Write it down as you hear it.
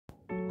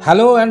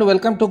Hello and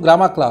welcome to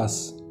grammar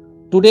class.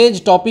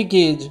 Today's topic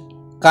is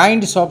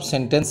kinds of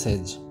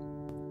sentences.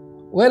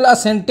 Well, a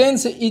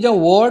sentence is a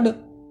word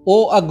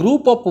or a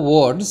group of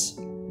words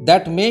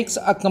that makes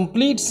a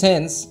complete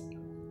sense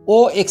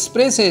or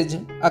expresses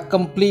a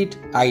complete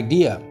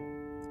idea.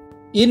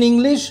 In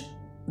English,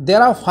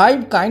 there are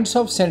 5 kinds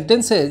of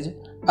sentences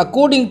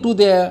according to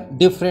their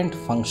different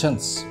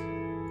functions.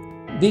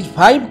 These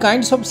 5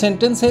 kinds of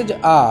sentences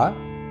are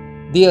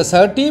the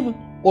assertive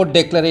or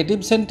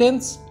declarative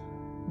sentence,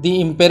 the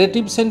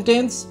imperative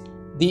sentence,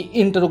 the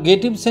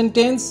interrogative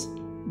sentence,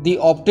 the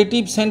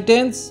optative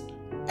sentence,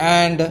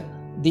 and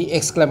the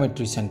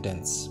exclamatory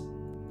sentence.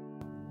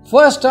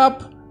 First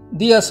up,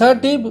 the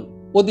assertive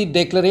or the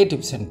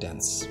declarative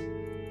sentence.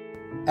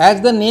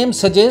 As the name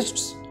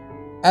suggests,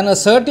 an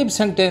assertive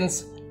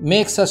sentence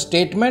makes a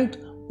statement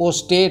or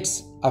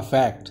states a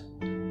fact,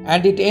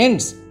 and it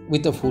ends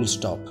with a full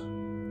stop.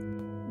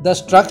 The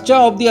structure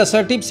of the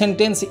assertive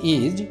sentence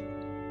is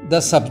the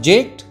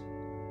subject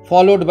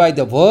followed by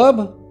the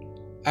verb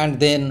and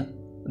then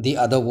the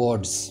other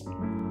words.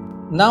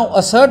 Now,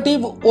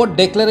 assertive or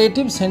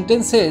declarative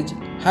sentences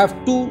have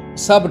 2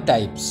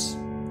 subtypes,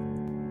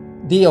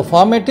 the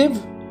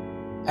affirmative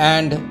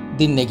and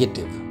the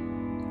negative.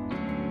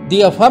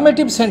 The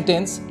affirmative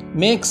sentence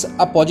makes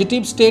a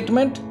positive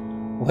statement,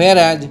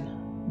 whereas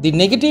the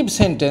negative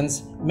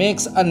sentence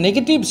makes a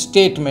negative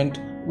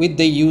statement with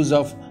the use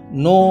of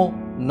no,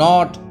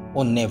 not,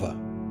 or never.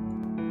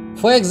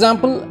 For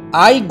example,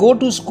 I go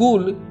to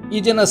school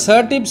is an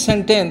assertive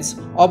sentence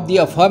of the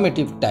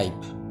affirmative type.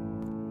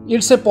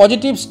 It's a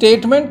positive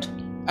statement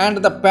and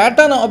the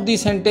pattern of the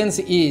sentence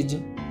is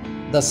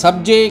the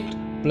subject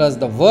plus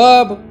the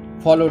verb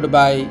followed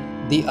by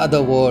the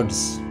other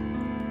words.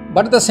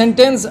 But the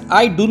sentence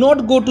I do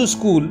not go to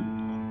school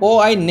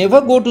or I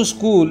never go to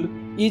school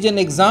is an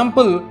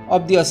example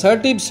of the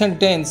assertive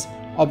sentence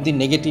of the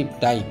negative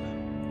type.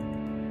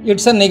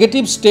 It's a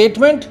negative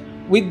statement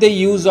with the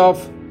use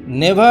of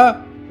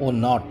never or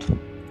not.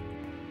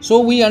 So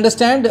we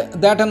understand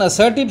that an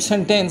assertive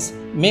sentence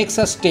makes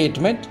a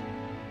statement,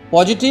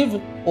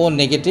 positive or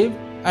negative,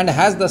 and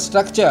has the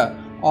structure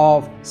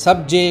of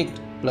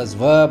subject plus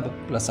verb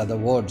plus other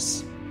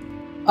words.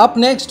 Up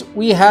next,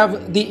 we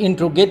have the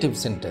interrogative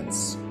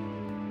sentence.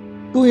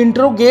 To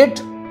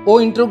interrogate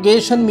or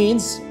interrogation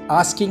means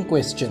asking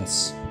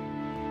questions.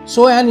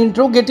 So an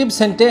interrogative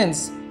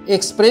sentence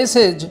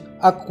expresses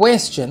a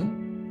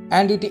question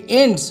and it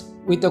ends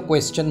with a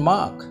question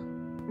mark.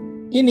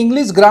 In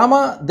English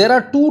grammar, there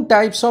are 2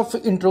 types of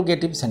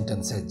interrogative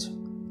sentences,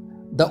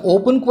 the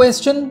open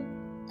question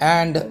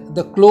and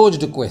the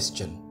closed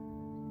question.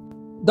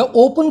 The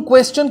open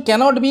question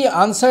cannot be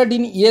answered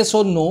in yes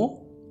or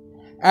no,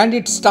 and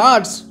it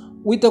starts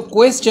with a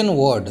question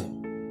word.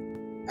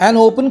 An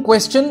open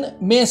question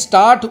may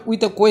start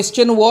with a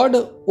question word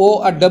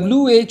or a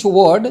WH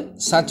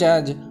word such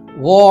as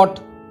what,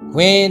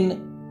 when,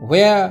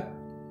 where,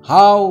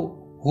 how,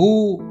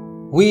 who,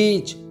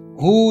 which,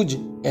 whose,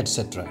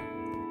 etc.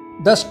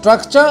 The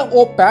structure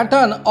or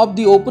pattern of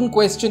the open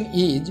question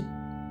is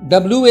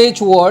WH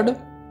word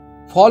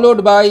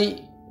followed by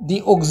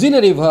the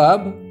auxiliary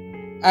verb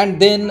and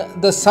then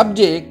the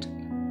subject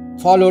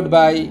followed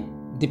by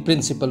the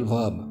principal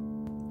verb.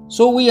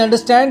 So we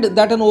understand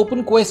that an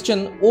open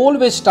question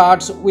always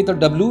starts with a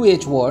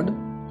WH word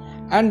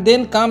and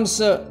then comes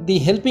the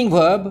helping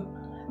verb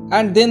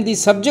and then the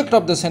subject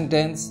of the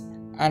sentence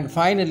and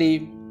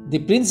finally the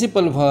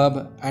principal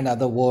verb and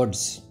other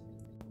words.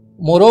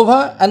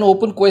 Moreover, an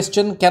open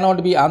question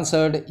cannot be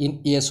answered in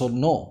yes or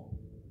no.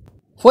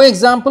 For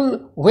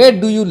example, where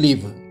do you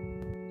live?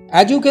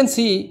 As you can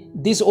see,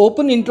 this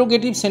open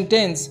interrogative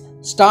sentence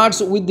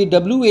starts with the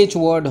WH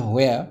word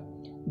where,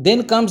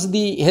 then comes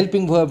the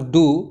helping verb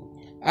do,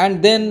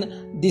 and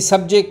then the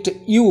subject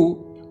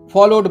you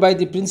followed by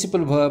the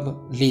principal verb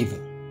live.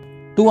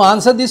 To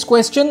answer this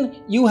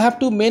question, you have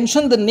to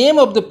mention the name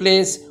of the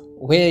place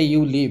where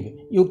you live.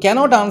 You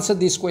cannot answer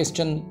this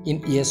question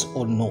in yes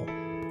or no.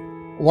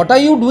 What are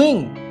you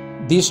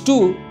doing? This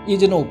too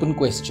is an open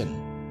question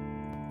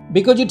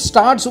because it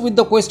starts with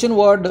the question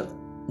word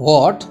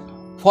what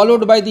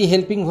followed by the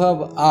helping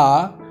verb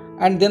are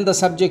and then the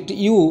subject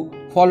you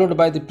followed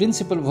by the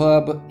principal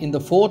verb in the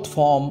 4th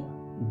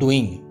form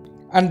doing.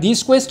 And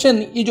this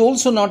question is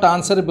also not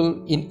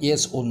answerable in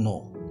yes or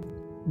no.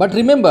 But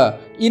remember,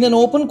 in an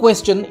open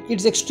question,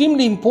 it's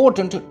extremely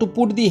important to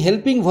put the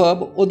helping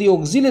verb or the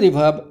auxiliary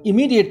verb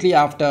immediately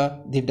after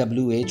the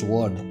WH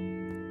word.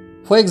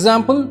 For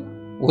example,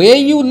 where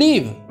you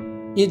live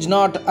is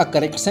not a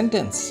correct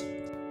sentence.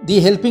 The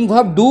helping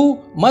verb do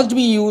must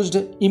be used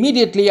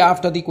immediately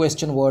after the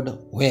question word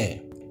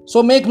where.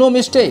 So make no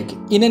mistake,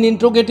 in an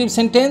interrogative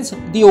sentence,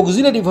 the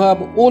auxiliary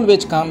verb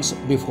always comes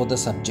before the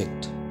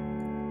subject.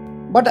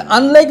 But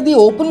unlike the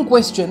open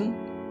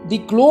question, the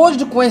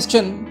closed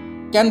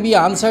question can be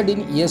answered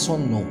in yes or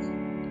no.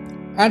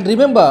 And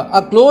remember,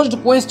 a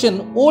closed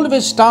question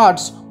always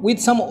starts with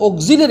some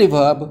auxiliary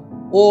verb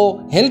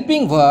or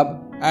helping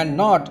verb and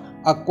not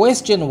a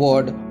question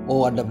word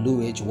or a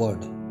WH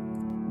word.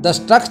 The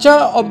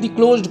structure of the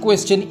closed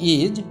question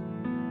is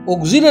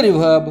auxiliary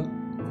verb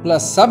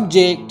plus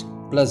subject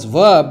plus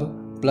verb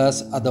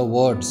plus other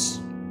words.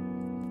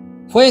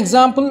 For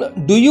example,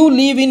 do you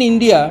live in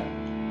India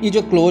is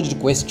a closed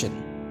question.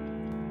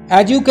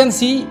 As you can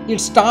see,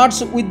 it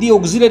starts with the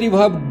auxiliary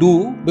verb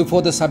do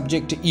before the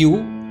subject you,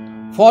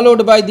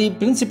 followed by the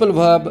principal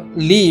verb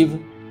live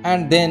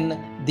and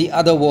then the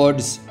other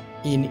words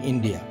in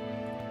India.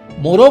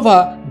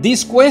 Moreover,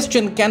 this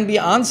question can be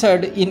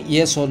answered in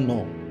yes or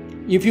no.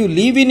 If you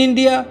live in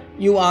India,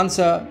 you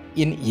answer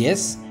in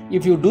yes.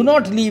 If you do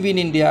not live in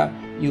India,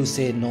 you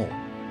say no.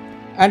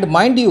 And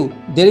mind you,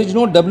 there is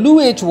no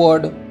WH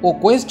word or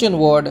question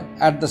word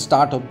at the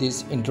start of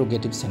this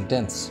interrogative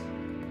sentence.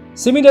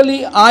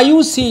 Similarly, are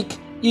you sick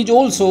is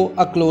also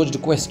a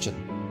closed question.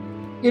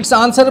 It's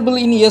answerable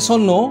in yes or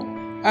no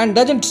and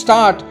doesn't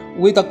start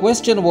with a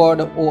question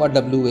word or a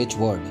WH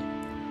word.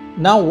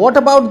 Now what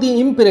about the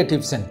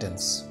imperative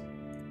sentence?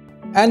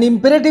 An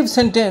imperative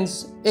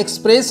sentence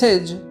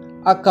expresses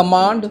a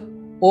command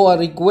or a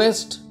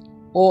request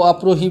or a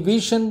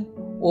prohibition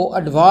or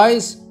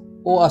advice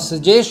or a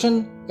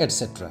suggestion,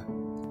 etc.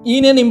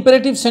 In an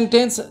imperative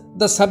sentence,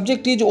 the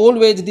subject is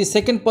always the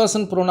second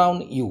person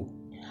pronoun you,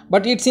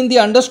 but it's in the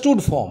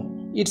understood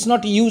form. It's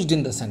not used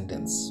in the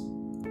sentence.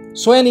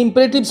 So an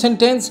imperative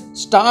sentence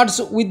starts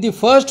with the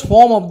first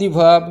form of the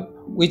verb,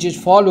 which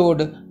is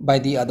followed by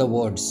the other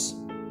words.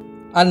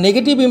 A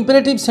negative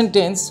imperative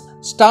sentence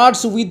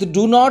starts with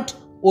do not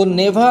or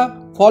never,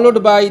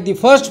 followed by the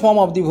first form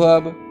of the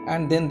verb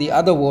and then the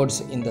other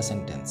words in the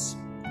sentence.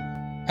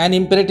 An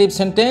imperative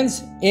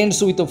sentence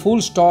ends with a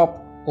full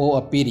stop or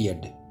a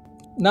period.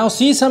 Now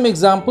see some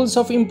examples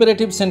of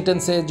imperative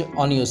sentences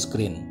on your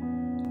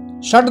screen.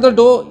 Shut the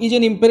door is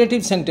an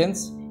imperative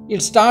sentence.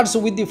 It starts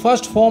with the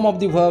first form of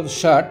the verb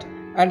shut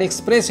and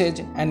expresses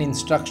an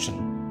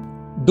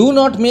instruction. Do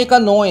not make a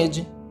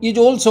noise is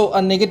also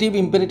a negative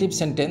imperative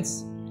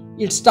sentence.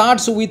 It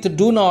starts with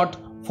do not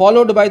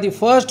followed by the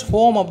first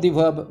form of the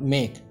verb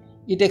make.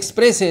 It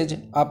expresses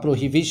a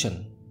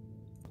prohibition.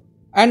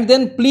 And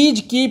then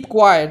please keep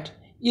quiet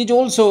is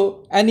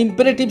also an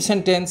imperative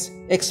sentence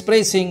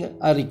expressing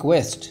a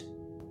request.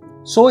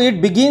 So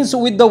it begins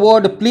with the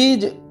word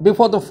please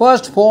before the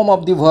first form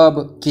of the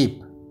verb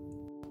keep.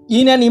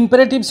 In an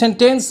imperative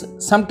sentence,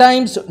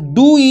 sometimes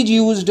do is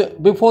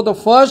used before the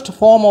first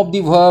form of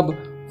the verb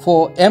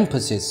for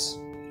emphasis.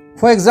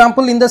 For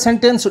example, in the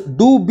sentence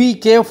do be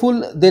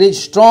careful, there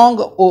is strong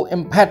or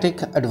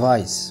emphatic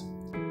advice.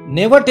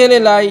 Never tell a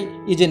lie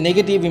is a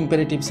negative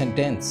imperative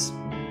sentence.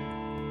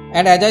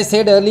 And as I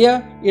said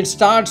earlier, it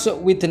starts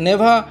with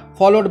never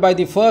followed by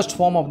the first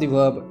form of the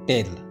verb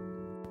tell.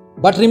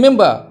 But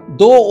remember,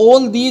 though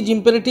all these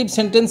imperative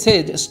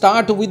sentences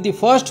start with the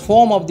first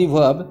form of the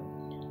verb,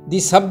 the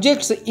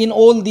subjects in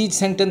all these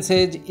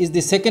sentences is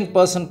the second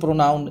person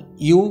pronoun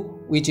you,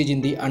 which is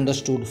in the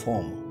understood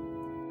form.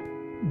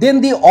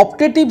 Then the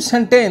optative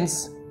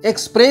sentence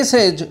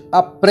expresses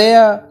a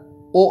prayer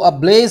or a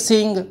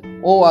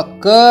blessing or a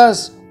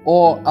curse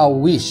or a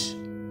wish.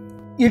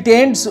 It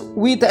ends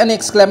with an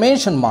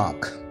exclamation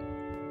mark.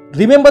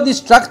 Remember the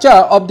structure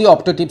of the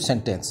optative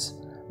sentence.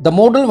 The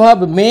modal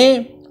verb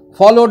may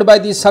followed by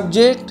the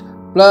subject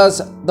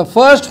plus the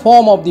first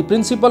form of the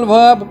principal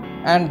verb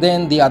and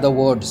then the other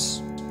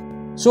words.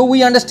 So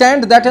we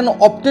understand that an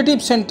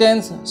optative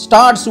sentence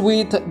starts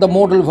with the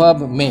modal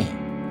verb may.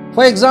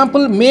 For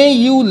example, may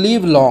you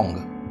live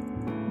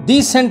long.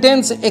 This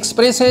sentence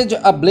expresses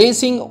a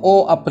blessing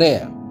or a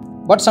prayer.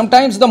 But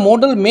sometimes the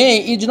modal may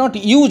is not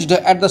used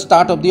at the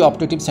start of the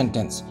optative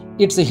sentence.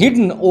 It's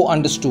hidden or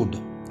understood.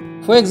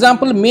 For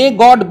example, may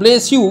God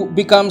bless you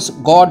becomes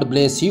God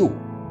bless you.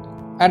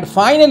 And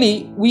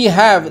finally, we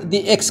have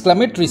the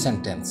exclamatory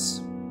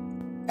sentence.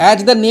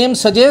 As the name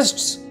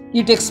suggests,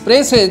 it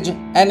expresses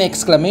an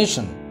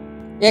exclamation.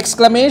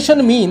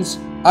 Exclamation means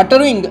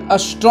uttering a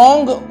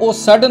strong or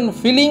sudden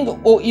feeling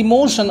or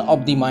emotion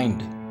of the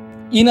mind.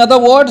 In other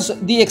words,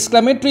 the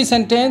exclamatory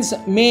sentence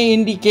may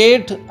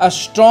indicate a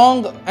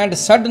strong and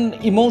sudden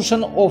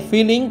emotion or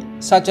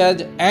feeling such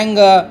as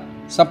anger,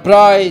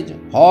 surprise,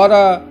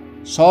 horror,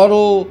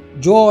 sorrow,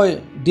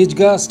 joy,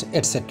 disgust,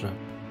 etc.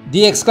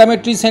 The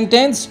exclamatory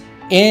sentence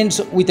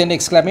ends with an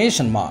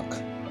exclamation mark.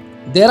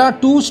 There are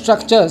two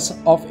structures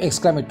of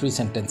exclamatory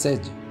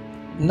sentences.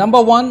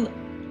 Number one,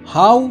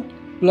 how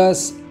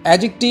plus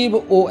adjective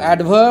or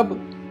adverb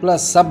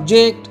plus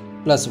subject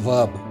plus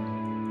verb.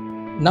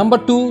 Number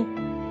two,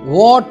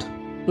 what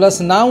plus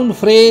noun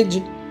phrase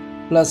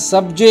plus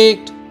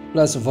subject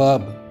plus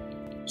verb.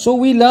 So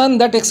we learn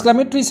that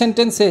exclamatory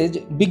sentences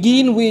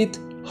begin with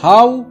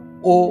how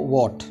or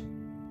what.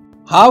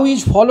 How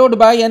is followed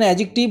by an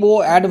adjective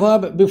or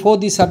adverb before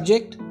the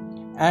subject,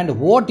 and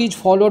what is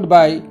followed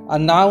by a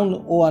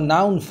noun or a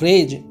noun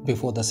phrase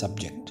before the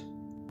subject.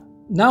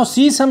 Now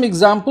see some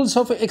examples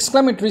of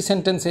exclamatory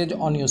sentences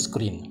on your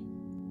screen.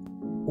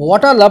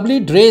 What a lovely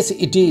dress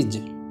it is.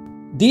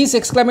 This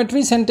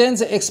exclamatory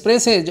sentence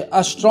expresses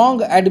a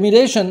strong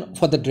admiration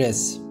for the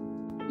dress.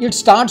 It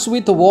starts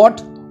with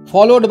what,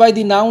 followed by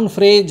the noun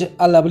phrase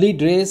a lovely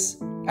dress,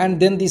 and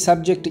then the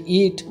subject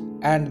eat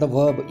and the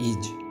verb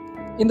is.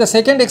 In the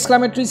second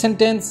exclamatory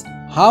sentence,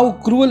 how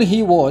cruel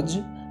he was,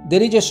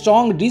 there is a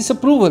strong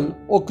disapproval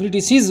or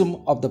criticism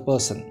of the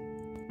person.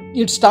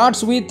 It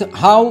starts with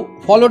how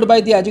followed by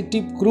the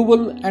adjective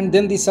cruel and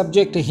then the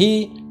subject he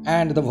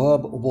and the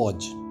verb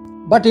was.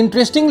 But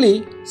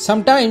interestingly,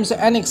 sometimes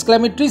an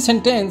exclamatory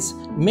sentence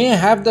may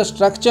have the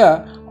structure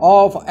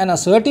of an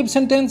assertive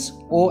sentence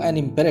or an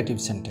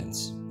imperative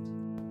sentence.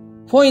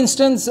 For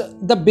instance,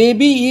 the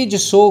baby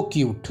is so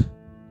cute.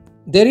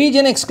 There is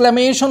an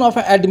exclamation of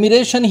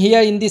admiration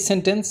here in this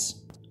sentence,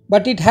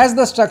 but it has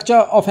the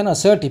structure of an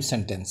assertive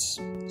sentence.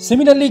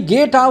 Similarly,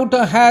 get out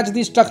has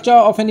the structure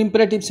of an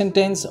imperative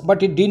sentence,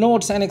 but it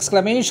denotes an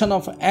exclamation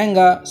of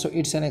anger, so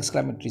it's an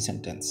exclamatory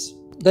sentence.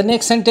 The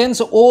next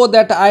sentence, oh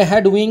that I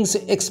had wings,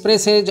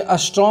 expresses a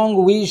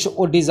strong wish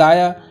or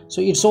desire,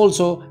 so it's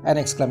also an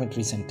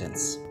exclamatory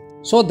sentence.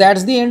 So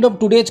that's the end of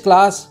today's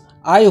class.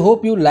 I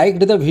hope you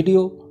liked the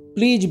video.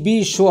 Please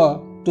be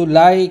sure to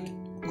like,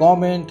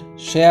 comment,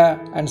 share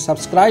and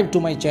subscribe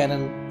to my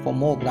channel for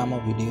more grammar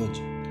videos.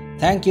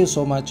 Thank you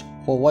so much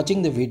for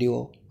watching the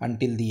video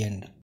until the end.